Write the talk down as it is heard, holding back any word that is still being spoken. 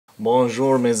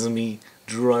Bonjour mes amis,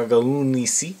 Dragaun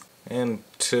ici. And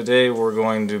today we're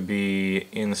going to be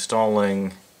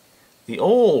installing the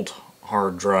old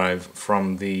hard drive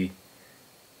from the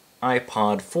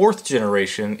iPod 4th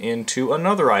generation into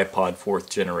another iPod 4th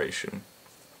generation.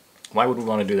 Why would we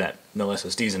want to do that? No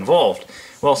SSDs involved.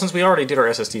 Well, since we already did our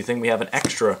SSD thing, we have an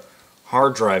extra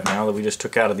hard drive now that we just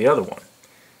took out of the other one.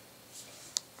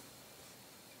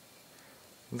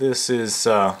 This is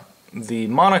the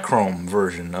monochrome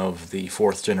version of the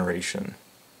 4th generation.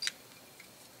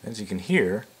 As you can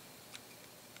hear,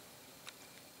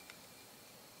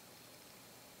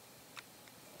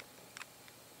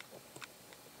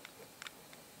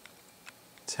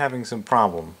 it's having some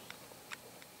problem.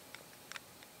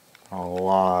 A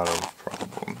lot of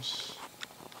problems.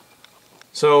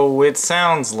 So it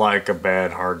sounds like a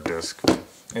bad hard disk.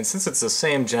 And since it's the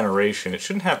same generation, it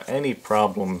shouldn't have any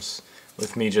problems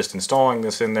with me just installing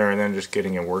this in there and then just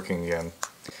getting it working again.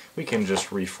 We can just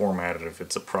reformat it if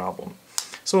it's a problem.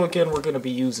 So again, we're going to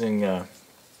be using a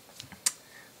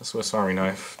Swiss Army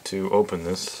knife to open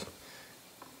this.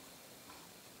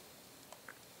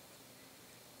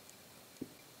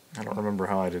 I don't remember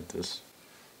how I did this.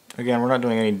 Again, we're not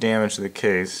doing any damage to the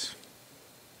case.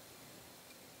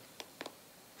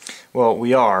 Well,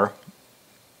 we are,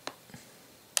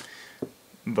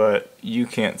 but you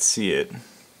can't see it.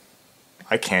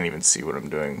 I can't even see what I'm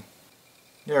doing.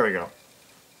 There we go.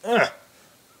 Ugh.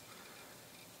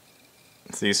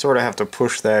 So you sort of have to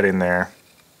push that in there.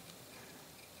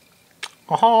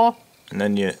 Aha! And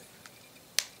then you...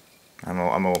 I'm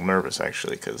a little nervous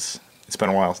actually because it's been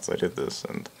a while since I did this,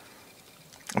 and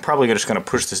I'm probably just going to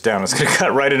push this down. It's going to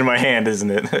cut right into my hand,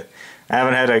 isn't it? I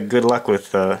haven't had a good luck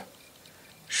with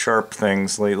sharp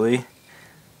things lately.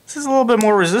 This is a little bit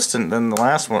more resistant than the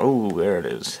last one. Ooh, there it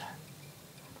is.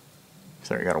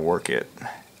 Sorry, I gotta work it.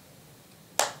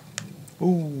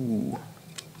 Ooh.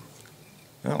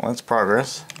 Well, that's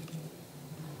progress.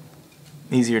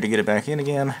 Easier to get it back in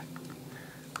again.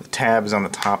 The tab is on the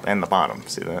top and the bottom.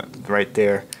 See that? Right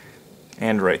there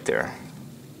and right there.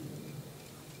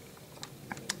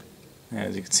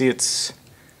 As you can see, it's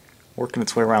working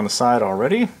its way around the side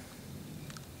already.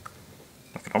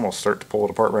 I can almost start to pull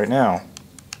it apart right now.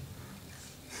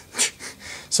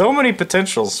 So many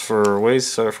potentials for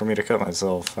ways for me to cut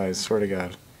myself, I swear to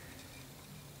God.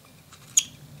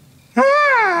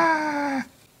 Ah!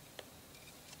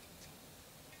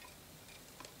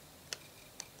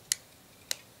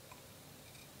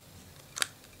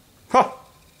 Huh!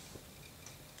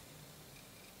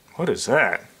 What is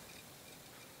that?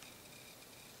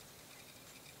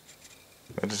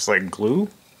 Is that just like glue?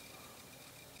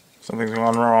 Something's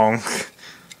gone wrong.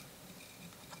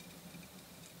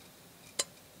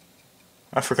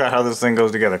 I forgot how this thing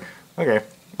goes together. Okay,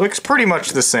 looks pretty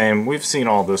much the same. We've seen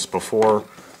all this before.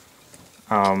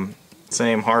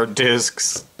 Same hard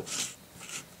disks.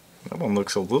 That one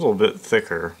looks a little bit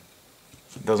thicker.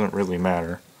 It doesn't really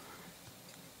matter.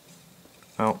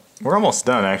 Well, we're almost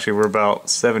done actually. We're about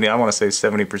 70, I want to say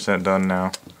 70% done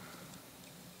now.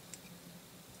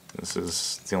 This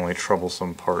is the only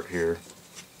troublesome part here.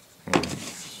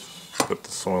 Put the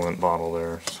Soylent bottle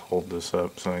there. Just hold this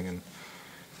up so I can...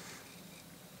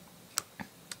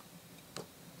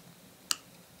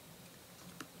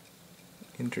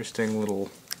 Interesting little...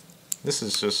 This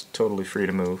is just totally free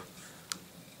to move.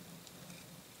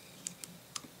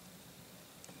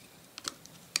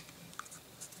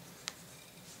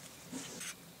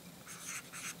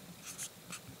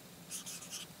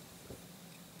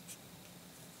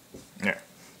 Yeah.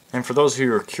 And for those of you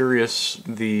who are curious,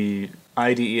 the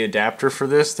IDE adapter for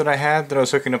this that I had, that I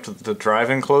was hooking up to the drive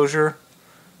enclosure,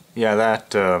 yeah, that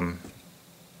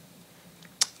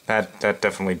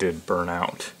definitely did burn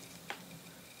out.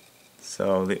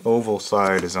 So the oval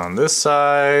side is on this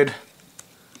side.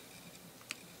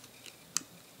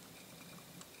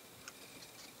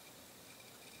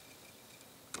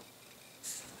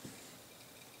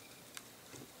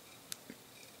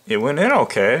 It went in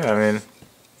okay. I mean,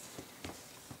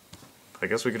 I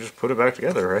guess we could just put it back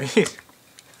together, right?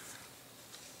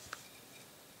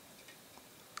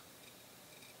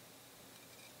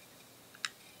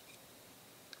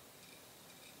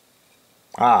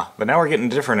 Ah, but now we're getting a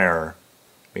different error.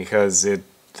 Because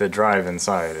the drive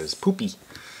inside is poopy,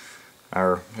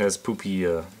 or has poopy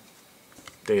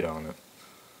data on it.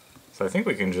 So I think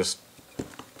we can just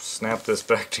snap this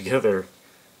back together.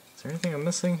 Is there anything I'm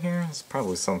missing here? It's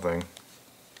probably something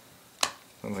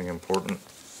important.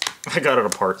 I got it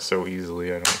apart so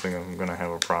easily, I don't think I'm going to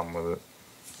have a problem with it.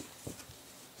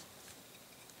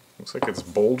 Looks like it's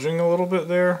bulging a little bit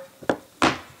there.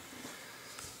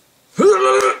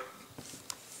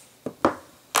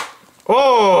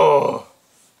 Oh!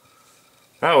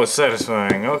 That was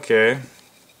satisfying, okay.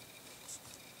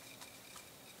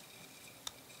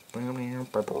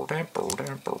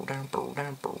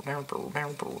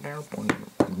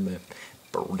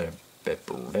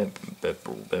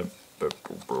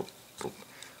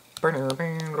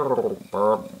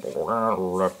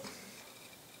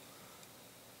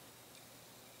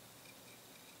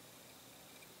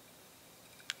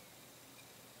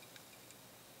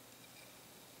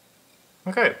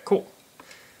 Okay, cool.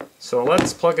 So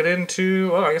let's plug it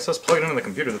into, well, I guess let's plug it into the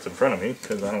computer that's in front of me,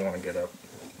 because I don't want to get up.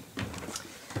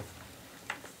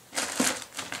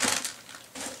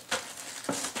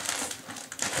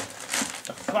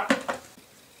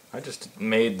 I just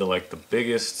made the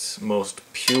biggest, most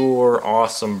pure,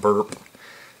 awesome burp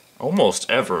almost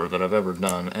ever that I've ever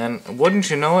done. And wouldn't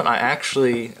you know it, I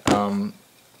actually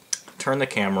turned the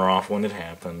camera off when it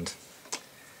happened.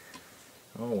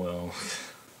 Oh well.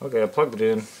 Okay, I plugged it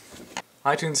in.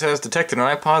 iTunes has detected an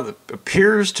iPod that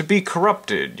appears to be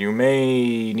corrupted. You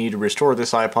may need to restore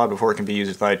this iPod before it can be used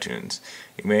with iTunes.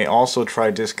 You may also try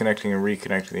disconnecting and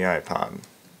reconnecting the iPod.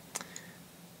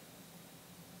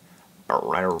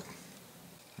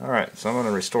 Alright, so I'm going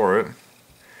to restore it.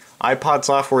 iPod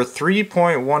software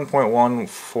 3.1.1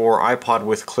 for iPod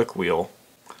with click wheel.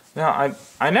 Now, I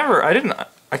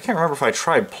can't remember if I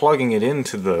tried plugging it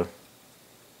into the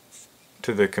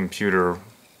computer.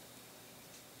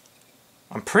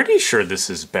 I'm pretty sure this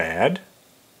is bad.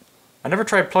 I never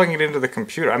tried plugging it into the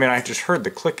computer. I mean, I just heard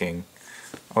the clicking.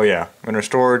 Oh yeah, been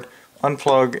restored,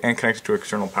 unplug, and connected to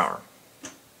external power.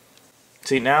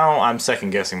 See, now I'm second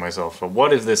guessing myself. So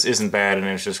what if this isn't bad and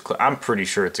it's just I'm pretty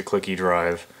sure it's a clicky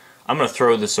drive. I'm gonna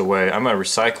throw this away. I'm gonna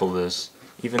recycle this,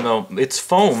 even though its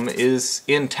foam is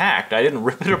intact. I didn't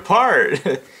rip it apart.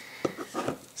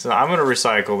 So I'm gonna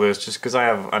recycle this just because I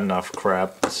have enough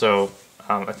crap. So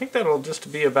I think that'll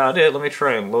just be about it. Let me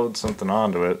try and load something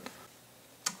onto it.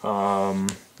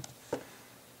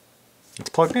 It's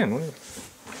plugged in.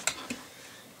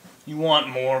 You want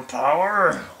more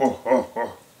power? Ho, ho,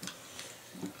 ho.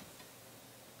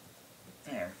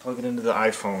 There, plug it into the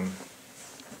iPhone.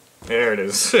 There it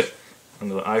is.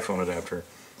 Into the iPhone adapter.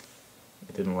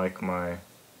 I didn't like my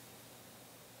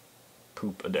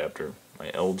poop adapter. My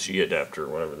LG adapter,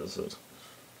 whatever this is.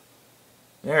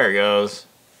 There it goes.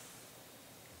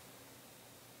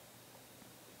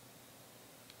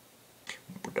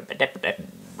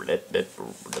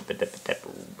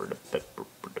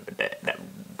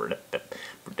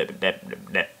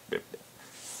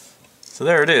 So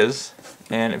there it is,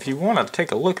 and if you want to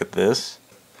take a look at this,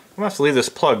 I'm going to have to leave this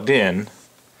plugged in.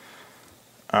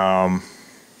 Oh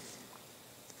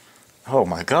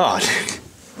my god.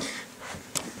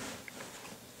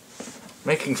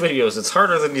 Making videos, it's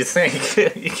harder than you think.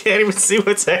 You can't even see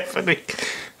what's happening.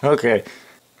 Okay.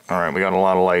 Alright, we got a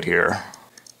lot of light here.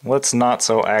 Let's not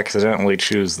so accidentally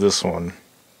choose this one.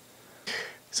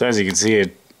 So as you can see,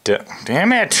 it...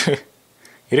 damn it!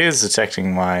 It is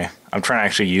detecting my... I'm trying to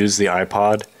actually use the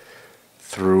iPod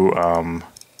through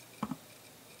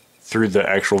the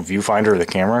actual viewfinder of the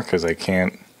camera, because I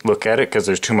can't look at it because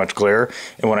there's too much glare.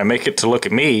 And when I make it to look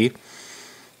at me,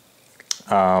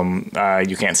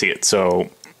 you can't see it.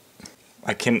 So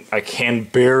I can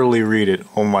barely read it.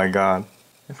 Oh my god.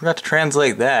 I forgot to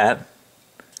translate that.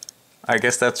 I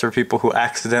guess that's for people who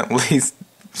accidentally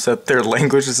set their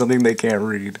language to something they can't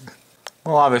read.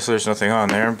 Well, obviously there's nothing on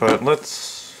there, but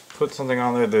let's put something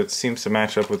on there that seems to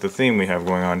match up with the theme we have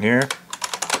going on here.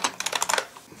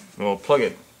 We'll plug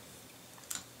it.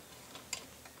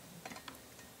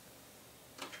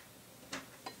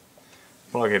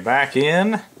 Plug it back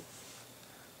in.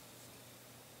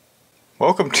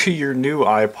 Welcome to your new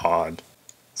iPod.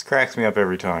 This cracks me up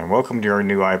every time. Welcome to your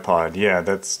new iPod. Yeah,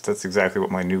 that's exactly what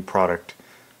my new product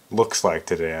looks like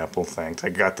today, Apple. Thanks. I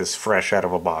got this fresh out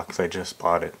of a box. I just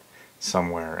bought it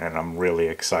somewhere, and I'm really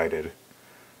excited.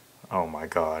 Oh my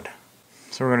god.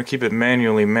 So we're going to keep it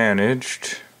manually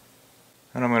managed.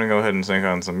 And I'm going to go ahead and sync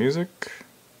on some music.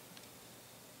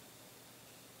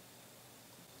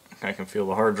 I can feel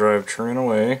the hard drive churning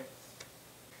away.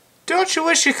 Don't you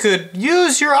wish you could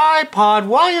use your iPod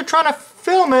while you're trying to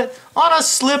film it on a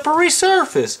slippery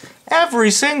surface?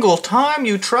 Every single time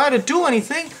you try to do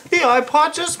anything, the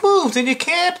iPod just moves and you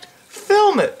can't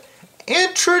film it.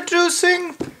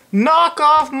 Introducing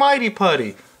Knockoff Mighty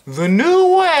Putty, the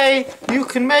new way you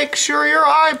can make sure your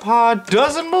iPod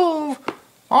doesn't move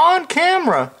on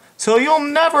camera, so you'll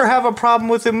never have a problem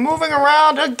with it moving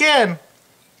around again.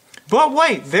 But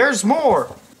wait, there's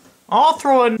more. I'll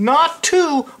throw in not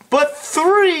 2, but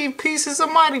 3 pieces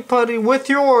of Mighty Putty with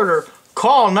your order.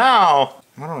 Call now.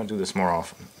 Why don't I do this more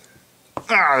often?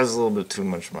 Ah, there's a little bit too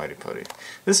much Mighty Putty.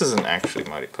 This isn't actually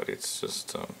Mighty Putty, it's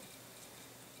just,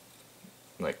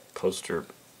 like poster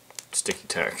sticky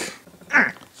tack.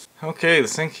 Okay, the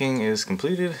syncing is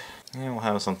completed, and we'll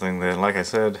have something that, like I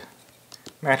said,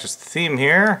 matches the theme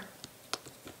here.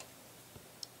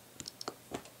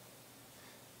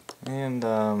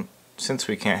 And since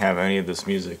we can't have any of this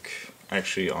music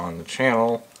actually on the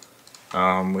channel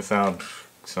without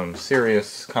some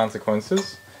serious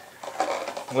consequences,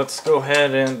 let's go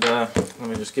ahead and let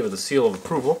me just give it the seal of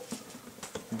approval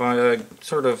by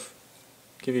sort of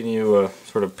giving you a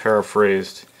sort of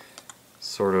paraphrased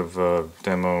sort of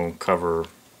demo cover.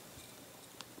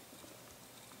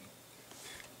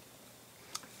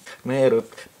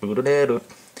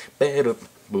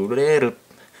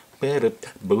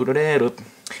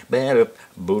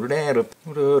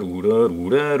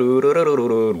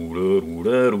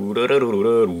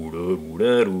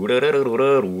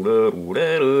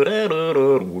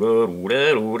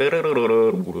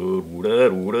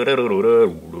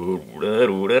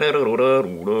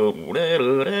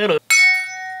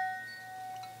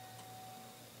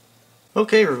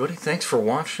 Okay everybody, thanks for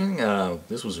watching.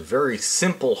 This was a very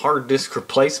simple hard disk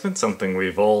replacement, something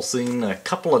we've all seen a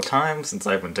couple of times since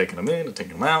I've been taking them in and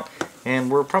taking them out,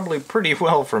 and we're probably pretty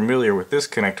well familiar with this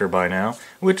connector by now,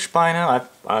 which by now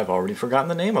I've already forgotten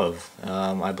the name of.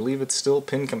 I believe it's still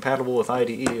pin compatible with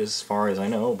IDE as far as I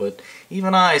know, but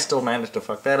even I still managed to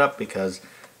fuck that up because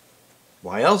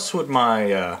why else would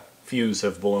my fuse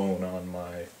have blown on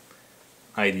my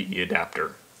IDE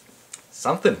adapter?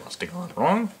 Something must have gone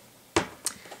wrong.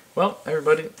 Well,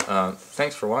 everybody,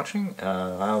 thanks for watching.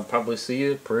 I'll probably see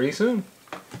you pretty soon.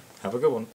 Have a good one.